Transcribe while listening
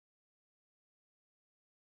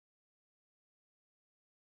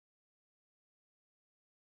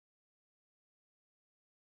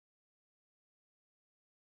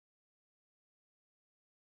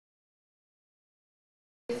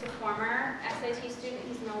He's a former SIT student,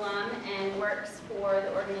 he's an alum, and works for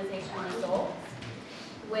the organization Results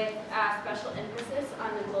with a special emphasis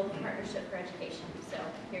on the Global Partnership for Education. So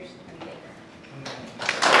here's Tony Baker.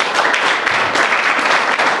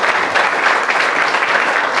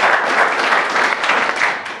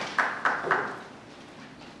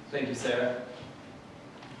 Thank you, Sarah.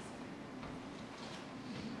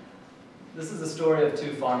 This is the story of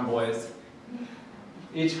two farm boys.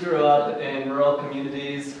 Each grew up in rural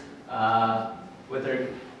communities with their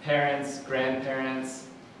parents, grandparents,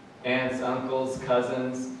 aunts, uncles,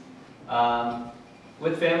 cousins,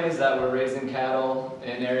 with families that were raising cattle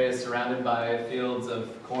in areas surrounded by fields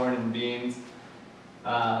of corn and beans.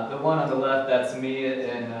 The one on the left, that's me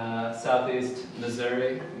in southeast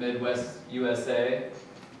Missouri, Midwest USA.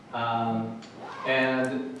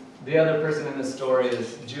 And the other person in the story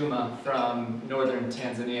is Juma from northern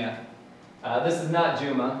Tanzania. This is not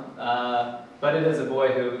Juma, but it is a boy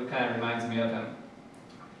who kind of reminds me of him.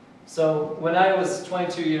 So when I was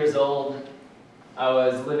 22 years old, I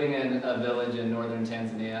was living in a village in northern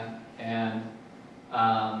Tanzania, and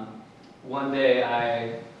one day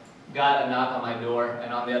I got a knock on my door,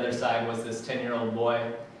 and on the other side was this 10-year-old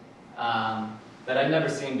boy that I'd never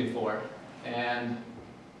seen before. And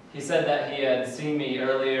he said that he had seen me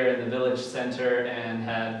earlier in the village center and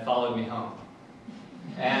had followed me home.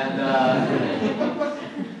 And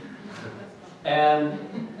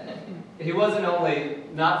he wasn't only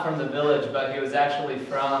not from the village, but he was actually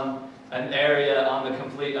from an area on the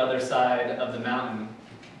complete other side of the mountain.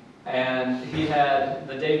 And he had,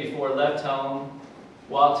 the day before, left home,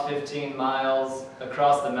 walked 15 miles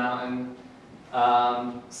across the mountain,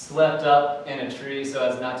 slept up in a tree so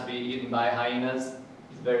as not to be eaten by hyenas.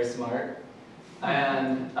 He's very smart.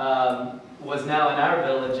 And was now in our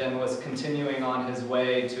village and was continuing on his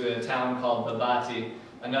way to a town called Babati,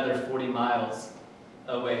 another 40 miles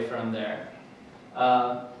away from there.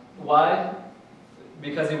 Why?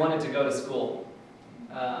 Because he wanted to go to school.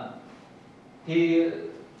 He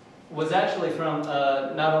was actually from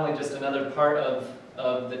not only just another part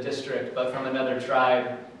of the district, but from another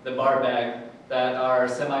tribe, the Barbag, that are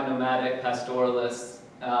semi-nomadic pastoralists.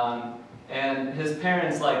 And his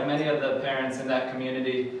parents, like many of the parents in that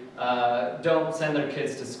community, don't send their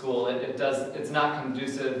kids to school. It's not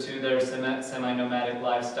conducive to their semi-nomadic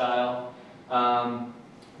lifestyle.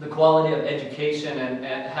 The quality of education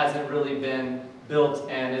hasn't really been built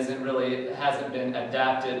and hasn't been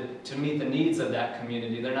adapted to meet the needs of that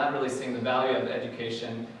community. They're not really seeing the value of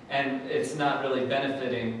education, and it's not really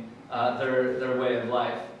benefiting their way of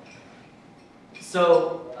life.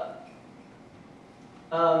 So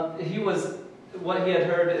what he had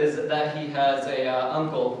heard is that he has a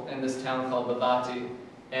uncle in this town called Babati,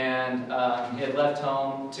 and he had left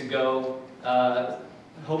home to go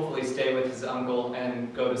hopefully stay with his uncle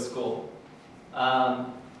and go to school.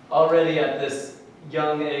 Already at this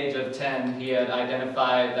young age of 10, he had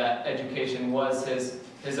identified that education was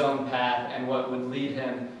his own path and what would lead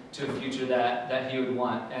him to a future that he would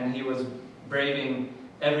want. And he was braving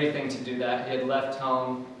everything to do that. He had left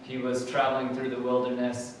home, he was traveling through the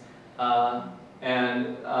wilderness,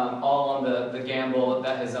 and all on the gamble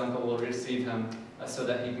that his uncle will receive him so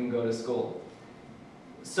that he can go to school.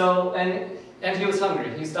 So, and he was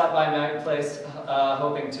hungry. He stopped by my place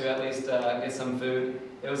hoping to at least get some food.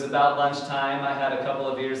 It was about lunchtime. I had a couple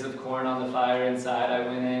of ears of corn on the fire inside. I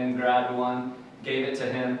went in, grabbed one, gave it to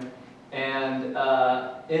him, and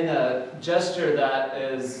in a gesture that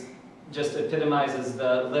just epitomizes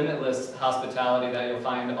the limitless hospitality that you'll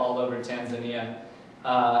find all over Tanzania,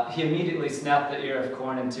 he immediately snapped the ear of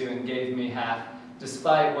corn in two and gave me half,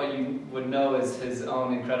 despite what you would know is his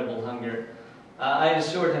own incredible hunger. I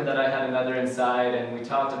assured him that I had another inside, and we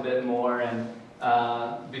talked a bit more, and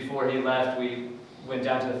before he left, we went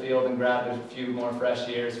down to the field and grabbed a few more fresh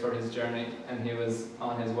ears for his journey, and he was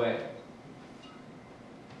on his way.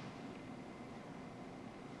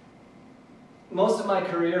 Most of my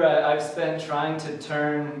career I've spent trying to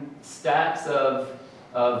turn stacks of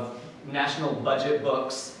national budget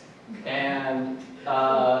books and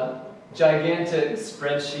gigantic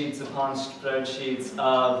spreadsheets upon spreadsheets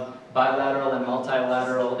of bilateral and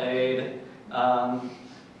multilateral aid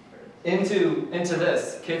into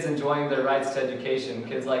this, kids enjoying their rights to education,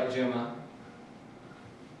 kids like Juma.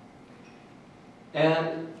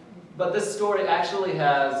 But this story actually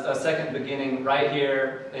has a second beginning right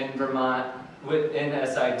here in Vermont, in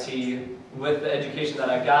SIT, with the education that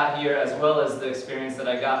I got here, as well as the experience that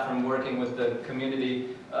I got from working with the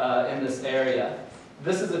community in this area.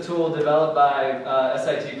 This is a tool developed by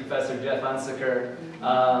SIT professor Jeff Unsecker,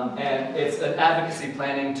 and it's an advocacy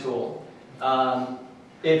planning tool.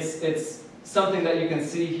 It's something that you can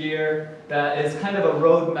see here that is kind of a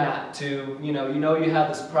roadmap to, you have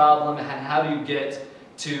this problem and how do you get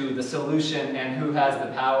to the solution and who has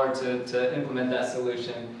the power to implement that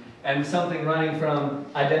solution. And something running from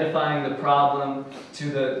identifying the problem to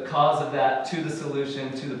the cause of that, to the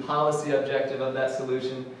solution, to the policy objective of that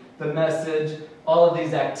solution, the message, all of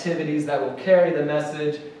these activities that will carry the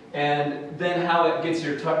message, and then how it gets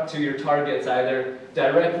to your targets, either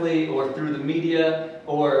directly or through the media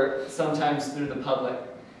or sometimes through the public.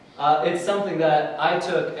 It's something that I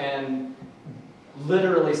took and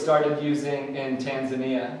literally started using in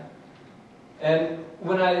Tanzania. And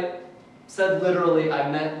when I said literally, I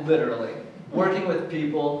meant literally. Working with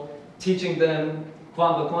people, teaching them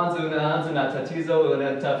kwamba kwanza unaanza na tatizo,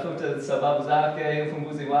 unatafuta sababu zake,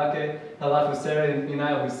 ufumbuzi wake, halafu sera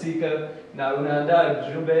inayohusika, na unaandaa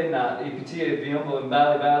jumbe na ipitie vyombo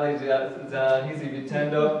mbalimbali za hizi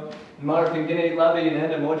vitendo. Mara pengine labda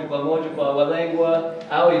inaenda moja kwa walengwa,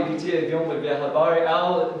 au ipitie vyombo vya habari,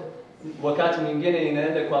 au wakati mwingine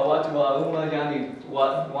inaenda kwa watu wa umma, yani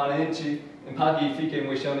wananchi, mpaka ifike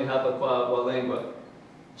mwishoni hapa kwa walengwa.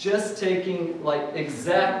 Just taking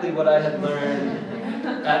exactly what I had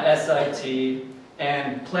learned at SIT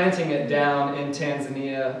and planting it down in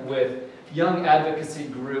Tanzania with young advocacy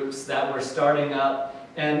groups that were starting up.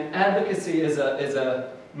 And advocacy is a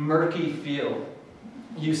murky field.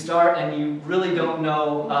 You start and you really don't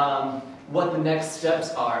know what the next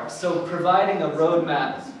steps are. So providing a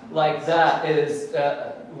roadmap like that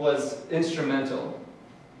was instrumental.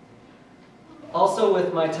 Also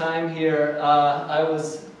with my time here, I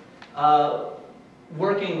was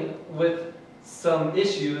working with some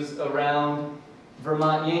issues around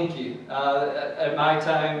Vermont Yankee. At my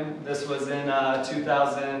time, this was in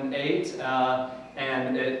 2008,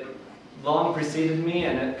 and it long preceded me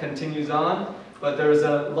and it continues on, but there was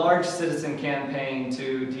a large citizen campaign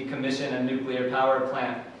to decommission a nuclear power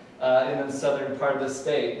plant in the southern part of the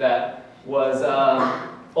state that was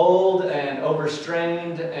old and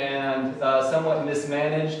overstrained and somewhat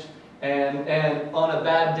mismanaged, and on a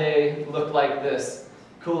bad day looked like this.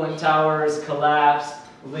 Coolant towers collapsed,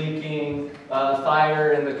 leaking,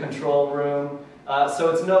 fire in the control room. So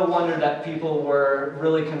it's no wonder that people were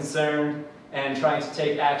really concerned and trying to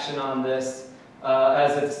take action on this,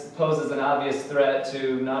 as it poses an obvious threat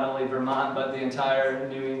to not only Vermont but the entire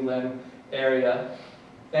New England area.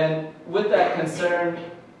 And with that concern,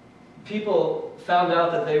 people found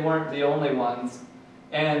out that they weren't the only ones,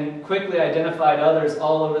 and quickly identified others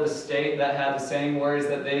all over the state that had the same worries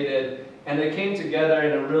that they did. And they came together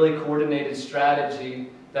in a really coordinated strategy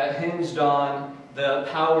that hinged on the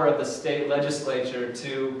power of the state legislature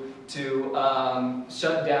to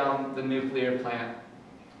shut down the nuclear plant.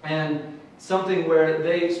 And something where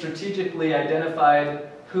they strategically identified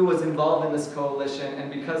who was involved in this coalition,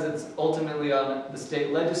 and because it's ultimately on the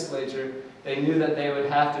state legislature, they knew that they would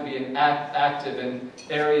have to be active in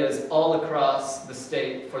areas all across the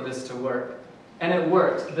state for this to work. And it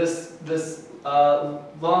worked. This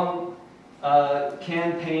long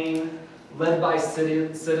campaign led by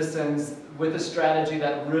citizens with a strategy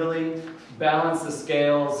that really balanced the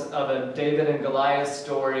scales of a David and Goliath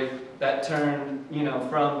story that turned,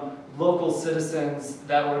 from local citizens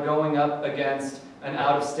that were going up against an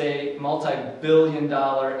out-of-state,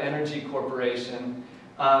 multi-billion-dollar energy corporation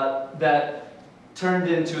that turned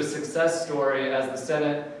into a success story as the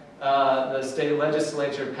Senate, the state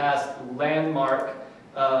legislature passed landmark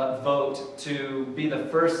vote to be the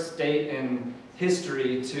first state in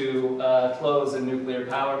history to close a nuclear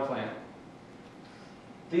power plant.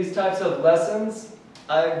 These types of lessons,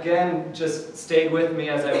 again, just stayed with me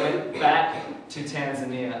as I went back to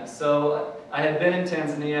Tanzania. So I had been in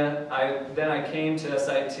Tanzania, then I came to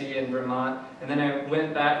SIT in Vermont, and then I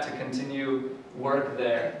went back to continue work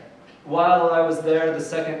there. While I was there the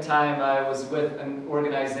second time, I was with an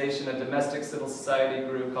organization, a domestic civil society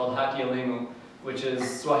group called Haki Elimu, which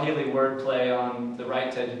is Swahili wordplay on the right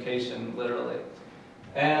to education, literally.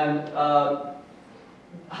 And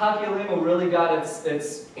Haki Elimu really got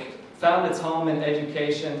found its home in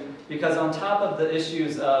education, because on top of the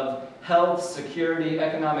issues of health, security,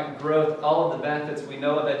 economic growth, all of the benefits we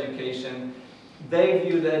know of education, they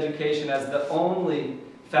viewed education as the only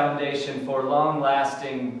foundation for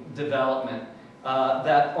long-lasting development.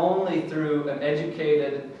 That only through an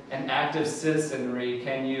educated and active citizenry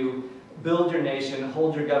can you build your nation,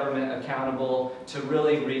 hold your government accountable to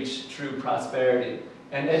really reach true prosperity.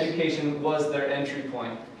 And education was their entry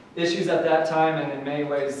point. Issues at that time, and in many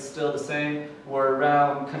ways still the same, were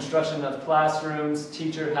around construction of classrooms,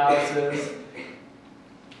 teacher houses,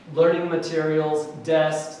 learning materials,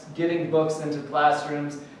 desks, getting books into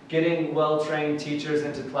classrooms, getting well-trained teachers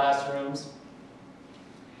into classrooms.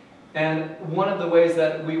 And one of the ways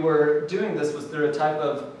that we were doing this was through a type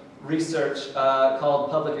of research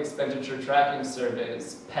called Public Expenditure Tracking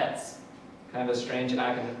Surveys, PETS. Kind of a strange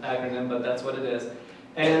acronym, but that's what it is.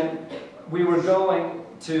 And we were going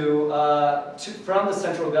from the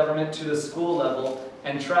central government to the school level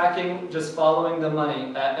and tracking, just following the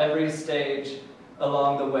money at every stage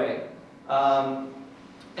along the way.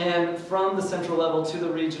 And from the central level to the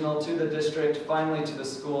regional, to the district, finally to the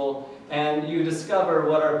school, and you discover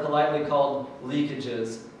what are politely called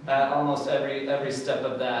leakages at almost every step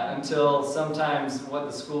of that, until sometimes what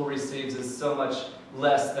the school receives is so much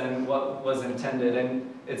less than what was intended,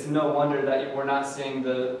 and it's no wonder that we're not seeing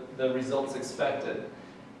the results expected.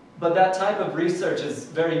 But that type of research is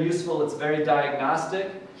very useful, it's very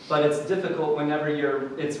diagnostic, but it's difficult whenever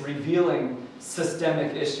it's revealing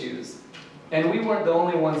systemic issues. And we weren't the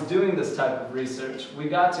only ones doing this type of research. We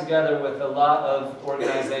got together with a lot of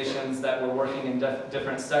organizations that were working in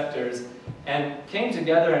different sectors and came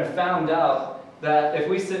together and found out that if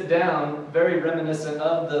we sit down, very reminiscent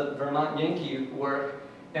of the Vermont Yankee work,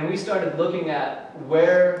 and we started looking at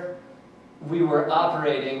where we were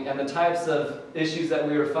operating and the types of issues that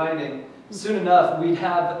we were finding, soon enough we'd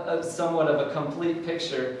have somewhat of a complete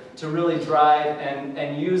picture to really drive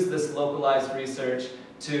and use this localized research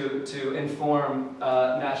to inform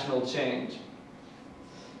national change.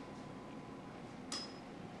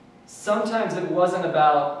 Sometimes it wasn't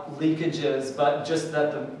about leakages, but just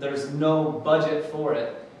that there's no budget for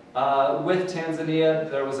it. With Tanzania,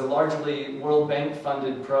 there was a largely World Bank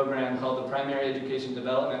funded program called the Primary Education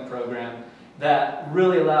Development Program that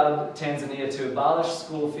really allowed Tanzania to abolish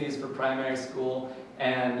school fees for primary school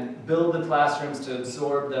and build the classrooms to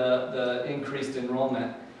absorb the increased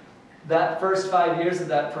enrollment. That first 5 years of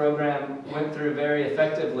that program went through very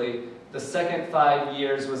effectively. The second 5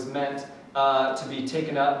 years was meant to be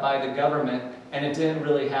taken up by the government, and it didn't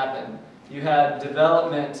really happen. You had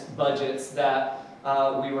development budgets that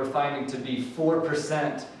we were finding to be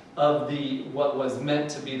 4% of what was meant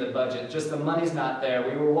to be the budget. Just the money's not there.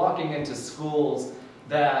 We were walking into schools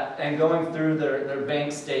and going through their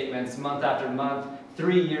bank statements month after month,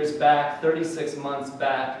 3 years back, 36 months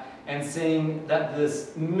back, and seeing that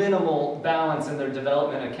this minimal balance in their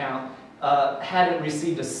development account hadn't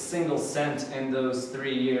received a single cent in those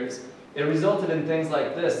 3 years. It resulted in things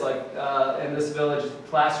like this, like in this village,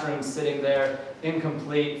 classrooms sitting there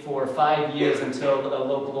incomplete for 5 years until a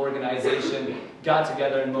local organization got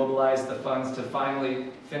together and mobilized the funds to finally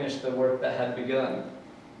finish the work that had begun.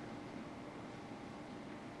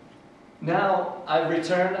 Now, I've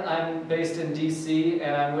returned. I'm based in DC,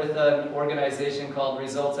 and I'm with an organization called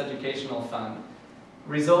Results Educational Fund.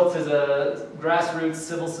 Results is a grassroots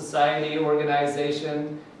civil society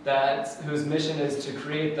organization whose mission is to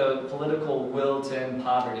create the political will to end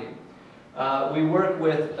poverty. We work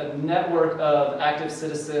with a network of active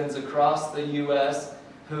citizens across the U.S.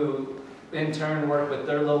 who, in turn, work with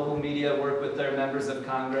their local media, work with their members of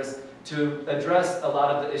Congress, to address a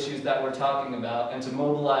lot of the issues that we're talking about and to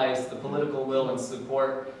mobilize the political will and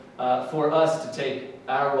support for us to take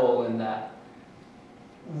our role in that.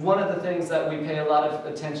 One of the things that we pay a lot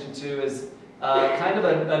of attention to is kind of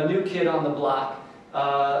a new kid on the block,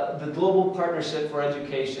 the Global Partnership for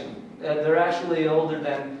Education. They're actually older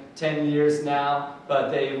than 10 years now, but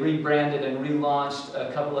they rebranded and relaunched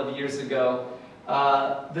a couple of years ago.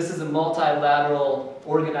 This is a multilateral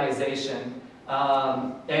organization.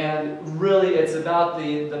 And really, it's about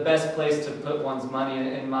the best place to put one's money,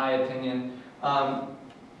 in my opinion.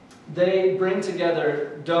 They bring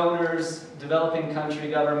together donors, developing country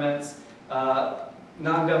governments,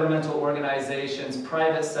 non-governmental organizations,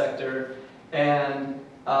 private sector, and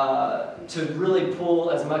to really pull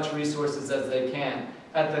as much resources as they can.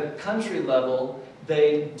 At the country level,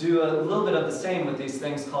 they do a little bit of the same with these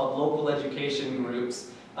things called local education groups.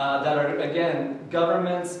 That are, again,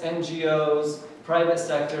 governments, NGOs, private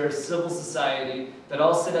sector, civil society, that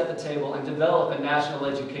all sit at the table and develop a national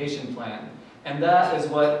education plan. And that is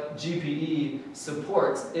what GPE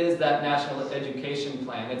supports, is that national education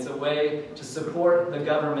plan. It's a way to support the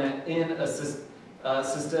government in a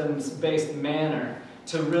systems-based manner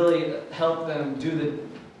to really help them do the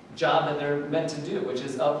job that they're meant to do, which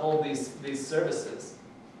is uphold these services.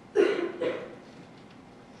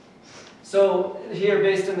 So here,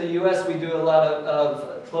 based in the U.S., we do a lot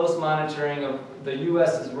of close monitoring of the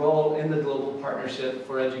U.S.'s role in the Global Partnership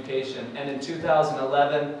for Education. And in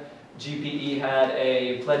 2011, GPE had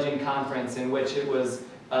a pledging conference in which it was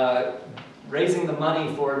raising the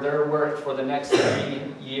money for their work for the next 3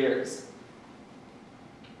 years.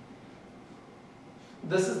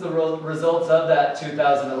 This is the results of that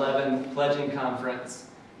 2011 pledging conference.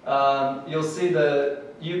 You'll see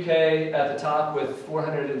UK at the top with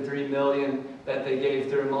 403 million that they gave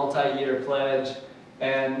through a multi-year pledge,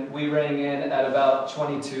 and we rang in at about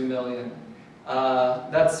 22 million.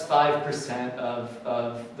 That's 5%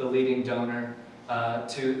 of the leading donor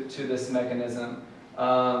to this mechanism.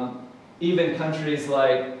 Even countries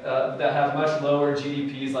like that have much lower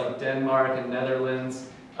GDPs, like Denmark and Netherlands,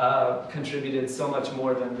 contributed so much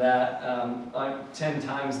more than that, 10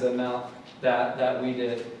 times the amount that we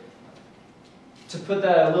did. To put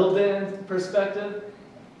that a little bit in perspective,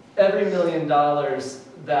 every $1 million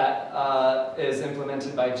that is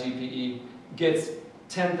implemented by GPE gets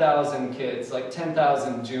 10,000 kids, like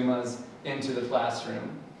 10,000 Jumas, into the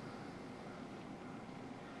classroom.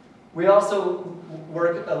 We also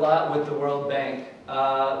work a lot with the World Bank.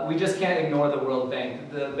 We just can't ignore the World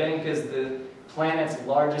Bank. The bank is the planet's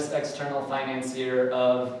largest external financier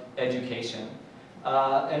of education.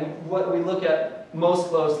 And what we look at most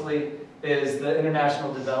closely is the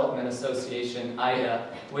International Development Association, IDA,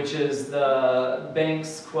 which is the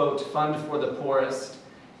bank's, quote, fund for the poorest.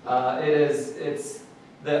 It's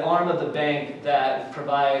the arm of the bank that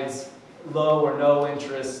provides low or no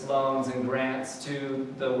interest loans and grants to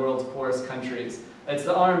the world's poorest countries. It's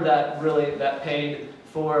the arm that paid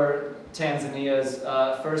for Tanzania's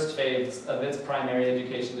first phase of its primary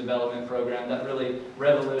education development program that really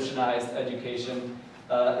revolutionized education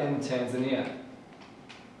in Tanzania.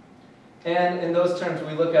 And in those terms,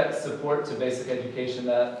 we look at support to basic education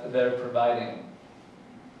that they're providing.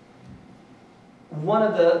 One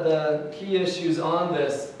of the key issues on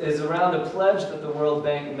this is around a pledge that the World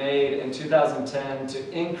Bank made in 2010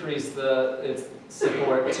 to increase its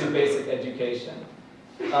support to basic education.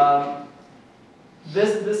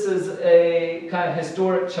 This is a kind of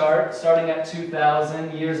historic chart starting at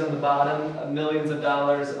 2000, years on the bottom, millions of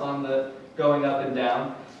dollars on the going up and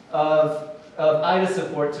down, of IDA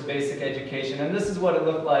support to basic education. And this is what it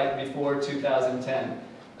looked like before 2010.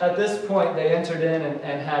 At this point, they entered in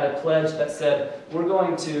and had a pledge that said, we're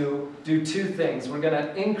going to do two things. We're going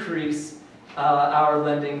to increase our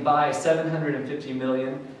lending by $750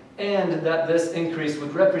 million, and that this increase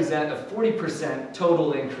would represent a 40%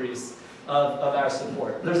 total increase of our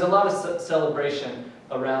support. There's a lot of celebration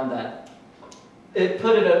around that. It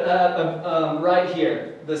put it right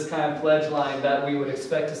here, this kind of pledge line that we would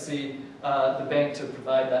expect to see the bank to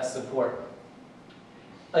provide that support.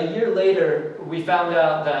 A year later, we found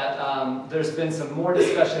out that there's been some more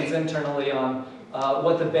discussions internally on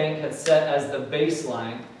what the bank had set as the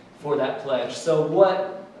baseline for that pledge. So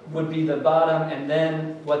what would be the bottom, and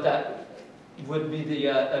then what that would be the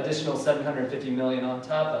additional $750 million on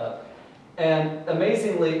top of. And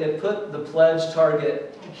amazingly, it put the pledge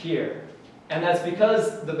target here. And that's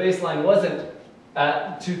because the baseline wasn't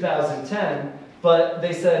at 2010, but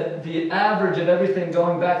they said the average of everything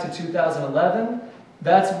going back to 2011,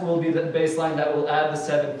 that will be the baseline that we'll add the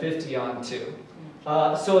 750 onto.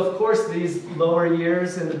 So of course these lower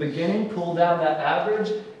years in the beginning pull down that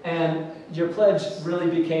average, and your pledge really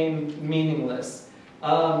became meaningless.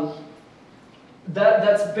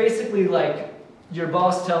 That's basically like your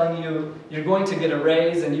boss telling you you're going to get a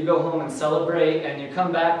raise, and you go home and celebrate, and you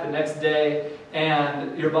come back the next day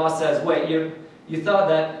and your boss says, wait, you thought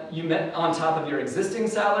that you meant on top of your existing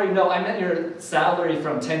salary? No, I meant your salary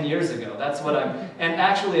from 10 years ago. That's what and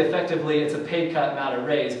actually effectively it's a pay cut, not a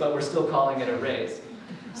raise, but we're still calling it a raise.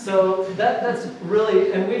 So that's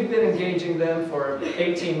really, and we've been engaging them for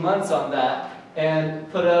 18 months on that,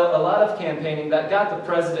 and put out a lot of campaigning that got the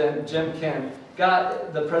president, Jim Kim,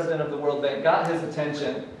 got the president of the World Bank, got his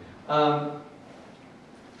attention. But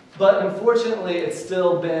unfortunately, it's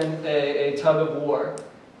still been a tug of war.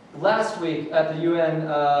 Last week at the UN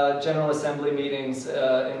General Assembly meetings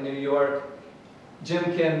in New York, Jim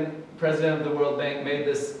Kim, president of the World Bank, made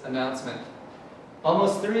this announcement.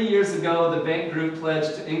 Almost 3 years ago, the bank group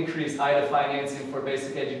pledged to increase IDA financing for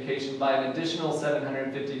basic education by an additional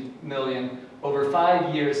 $750 million over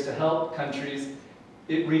 5 years to help countries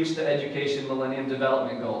reach the Education Millennium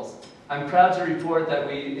Development Goals. I'm proud to report that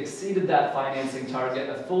we exceeded that financing target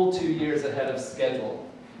a full 2 years ahead of schedule.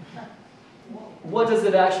 What does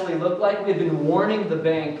it actually look like? We've been warning the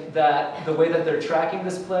bank that the way that they're tracking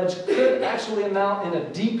this pledge could actually amount in a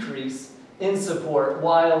decrease in support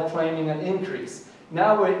while claiming an increase.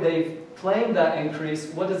 Now they've claimed that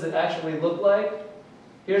increase. What does it actually look like?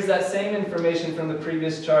 Here's that same information from the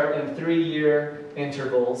previous chart in 3-year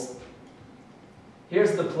intervals.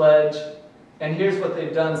 Here's the pledge, and here's what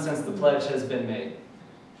they've done since the pledge has been made.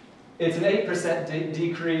 It's an 8%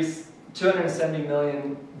 decrease, $270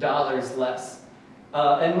 million less.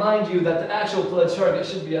 And mind you that the actual pledge target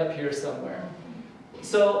should be up here somewhere.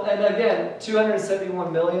 So, and again,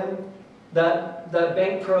 $271 million, That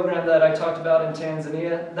bank program that I talked about in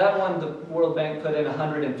Tanzania, that one the World Bank put in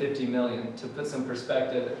 $150 million, to put some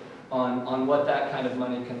perspective on what that kind of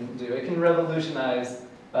money can do. It can revolutionize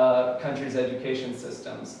countries' education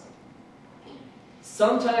systems.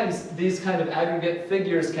 Sometimes these kind of aggregate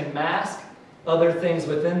figures can mask other things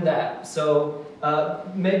within that. So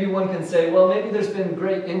maybe one can say, well, maybe there's been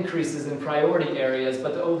great increases in priority areas,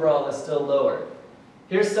 but the overall is still lower.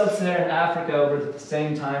 Here's sub-Saharan Africa over the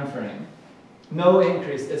same time frame. No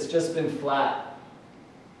increase, it's just been flat.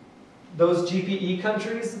 Those GPE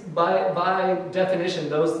countries, by definition,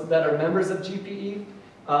 those that are members of GPE,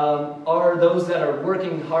 are those that are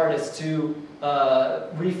working hardest to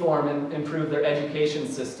reform and improve their education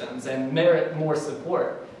systems and merit more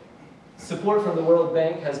support. Support from the World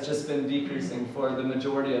Bank has just been decreasing for the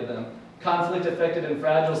majority of them. Conflict-affected and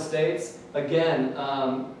fragile states, again,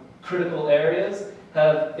 critical areas,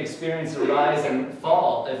 have experienced a rise and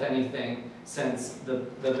fall, if anything, since the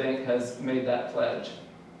bank has made that pledge.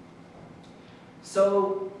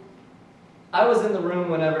 So I was in the room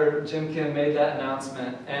whenever Jim Kim made that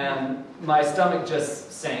announcement, and my stomach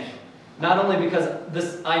just sank. Not only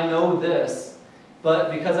because I know this,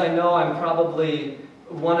 but because I know I'm probably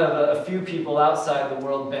one of a few people outside the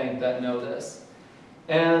World Bank that know this.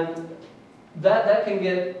 And that can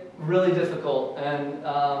get really difficult, and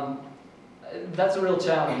that's a real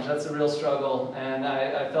challenge, that's a real struggle, and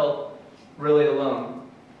I felt really alone.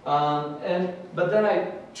 But then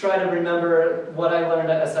I try to remember what I learned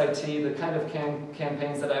at SIT, the kind of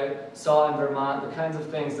campaigns that I saw in Vermont, the kinds of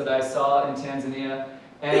things that I saw in Tanzania,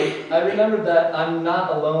 and I remembered that I'm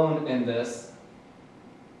not alone in this.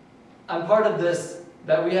 I'm part of this,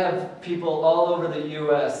 that we have people all over the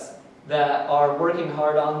US that are working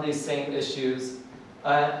hard on these same issues.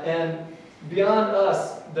 And beyond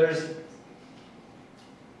us, there's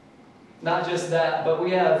not just that, but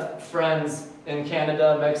we have friends in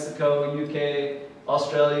Canada, Mexico, UK,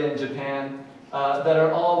 Australia, and Japan that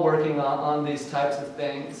are all working on these types of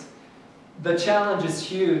things. The challenge is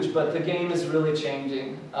huge, but the game is really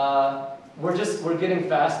changing. We're getting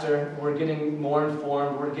faster, we're getting more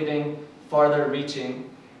informed, we're getting farther reaching.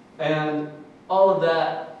 And all of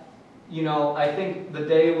that, you know, I think the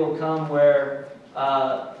day will come where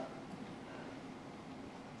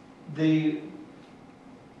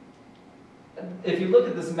if you look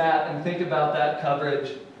at this map and think about that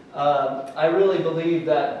coverage, I really believe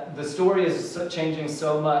that the story is changing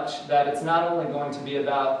so much that it's not only going to be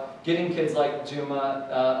about getting kids like Juma,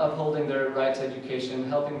 upholding their right to education,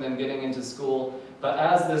 helping them getting into school, but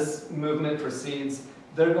as this movement proceeds,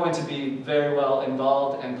 they're going to be very well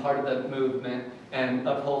involved and part of the movement and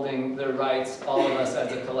upholding their rights, all of us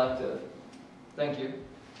as a collective. Thank you.